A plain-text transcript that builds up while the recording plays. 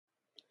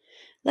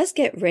Let's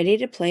get ready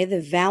to play the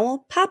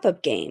vowel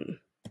pop-up game.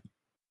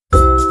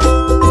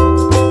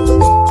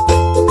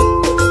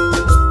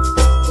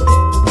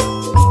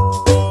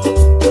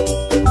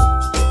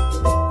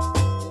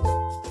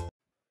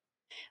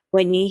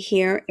 When you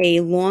hear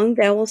a long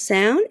vowel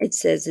sound, it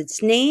says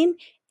its name,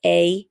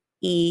 A,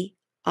 E,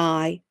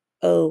 I,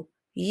 O,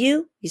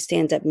 U. You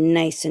stand up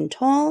nice and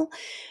tall.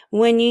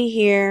 When you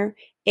hear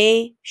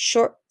a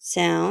short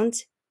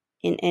sound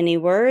in any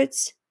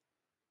words,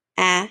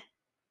 A,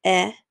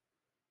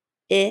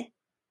 E,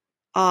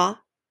 I,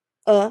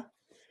 A,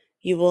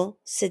 you will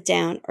sit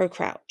down or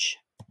crouch.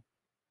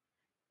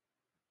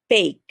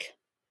 Bake.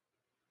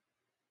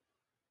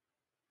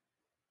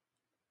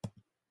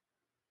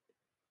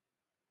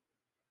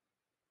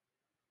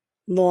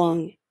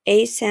 Long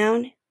A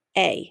sound,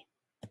 A.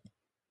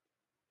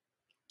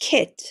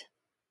 Kit.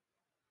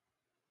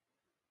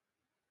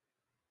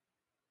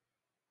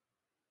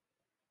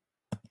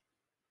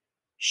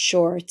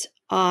 Short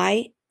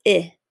I.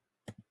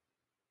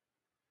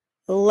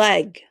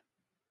 Leg.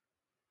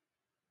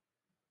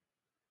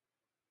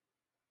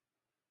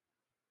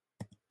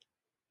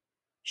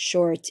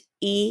 Short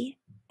E.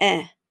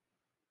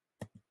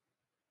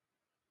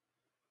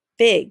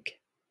 Big.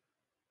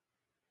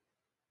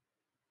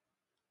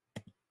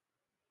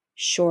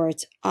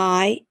 Short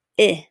I.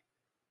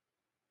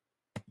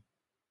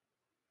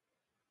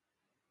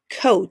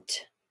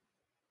 Coat.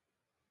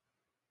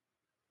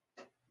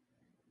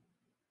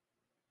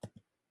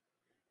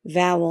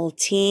 Vowel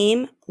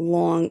team,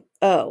 long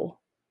O.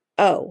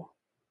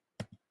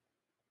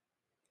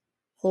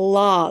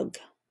 Log.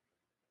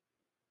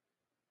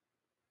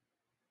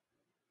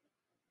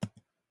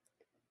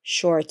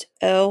 Short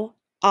O.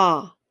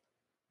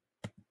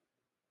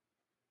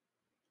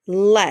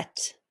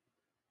 Let.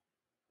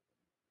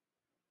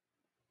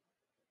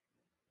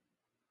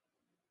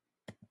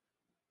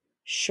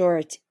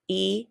 Short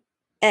E.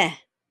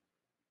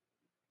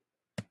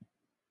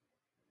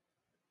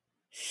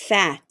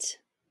 Fat.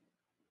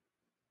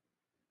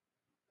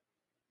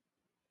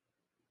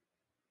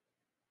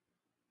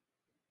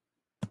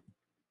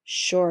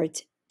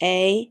 Short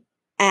A.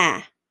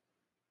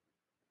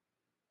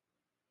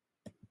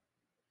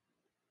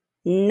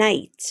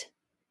 Night.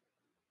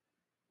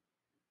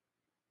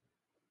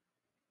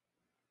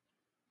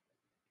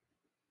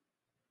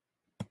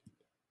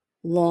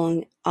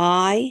 Long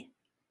I.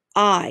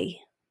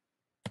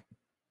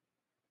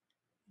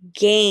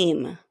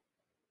 Game.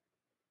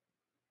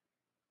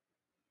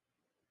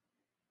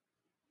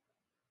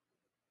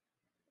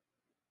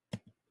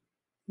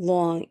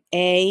 Long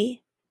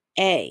A.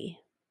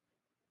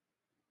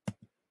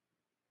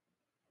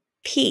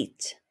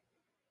 Pete.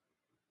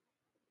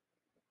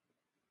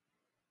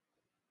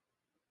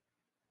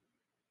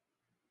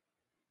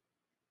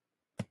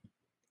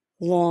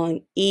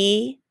 Long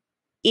E.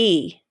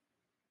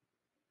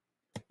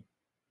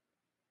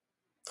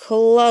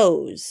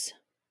 Close.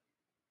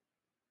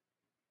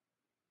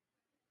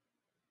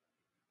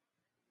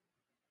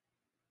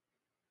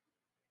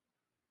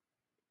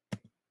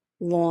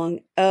 Long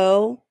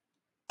O.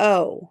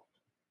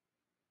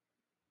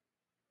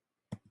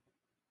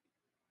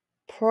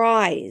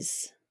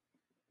 Prize.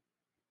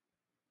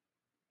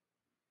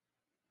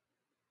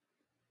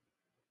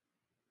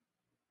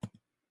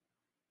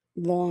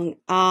 Long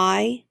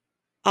I.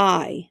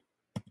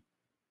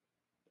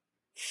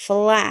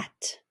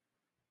 Flat.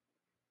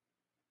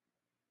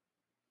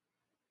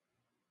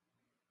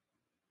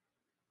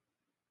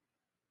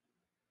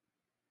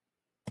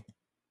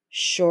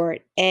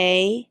 Short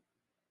A.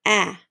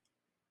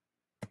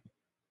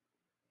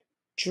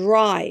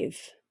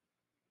 Drive.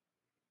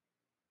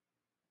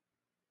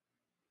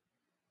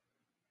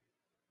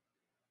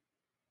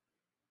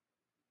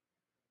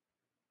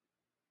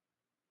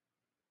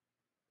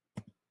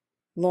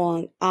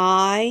 Long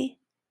I.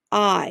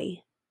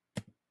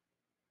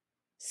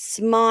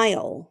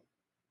 Smile.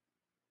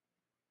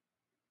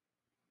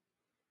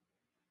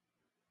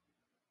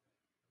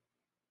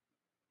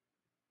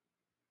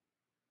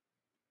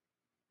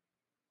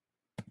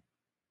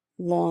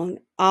 Long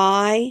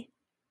I.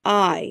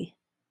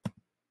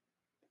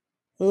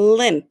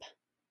 Limp.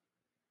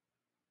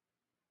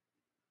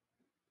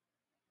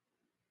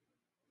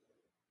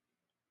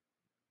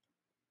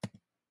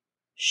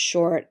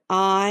 Short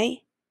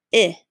I.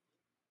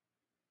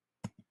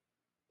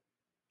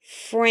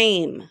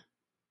 Frame.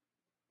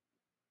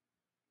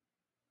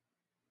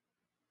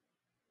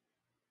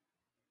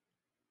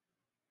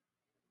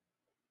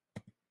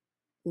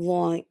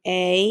 Long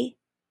A.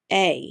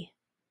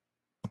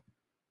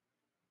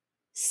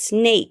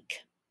 Snake.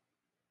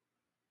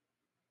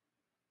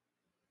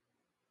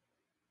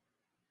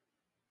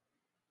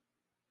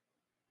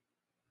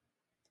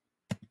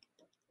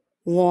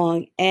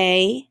 Long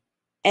A.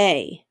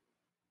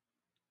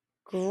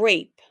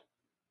 Grape.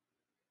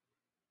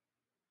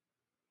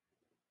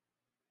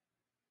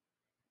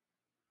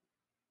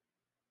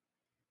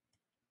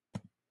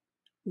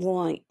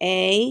 Long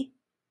A.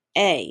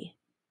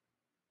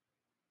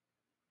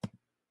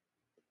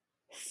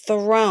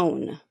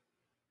 Throne.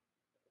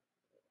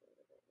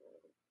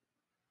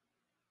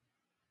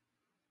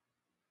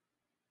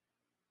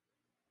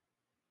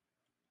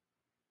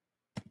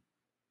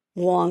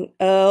 Long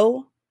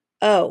O,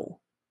 O.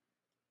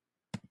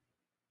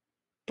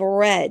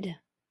 Bread.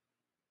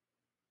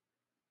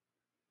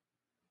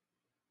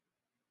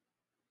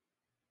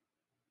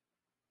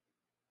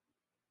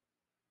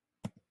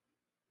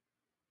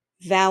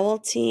 Vowel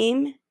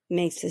team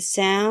makes the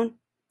sound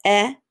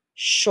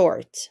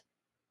short.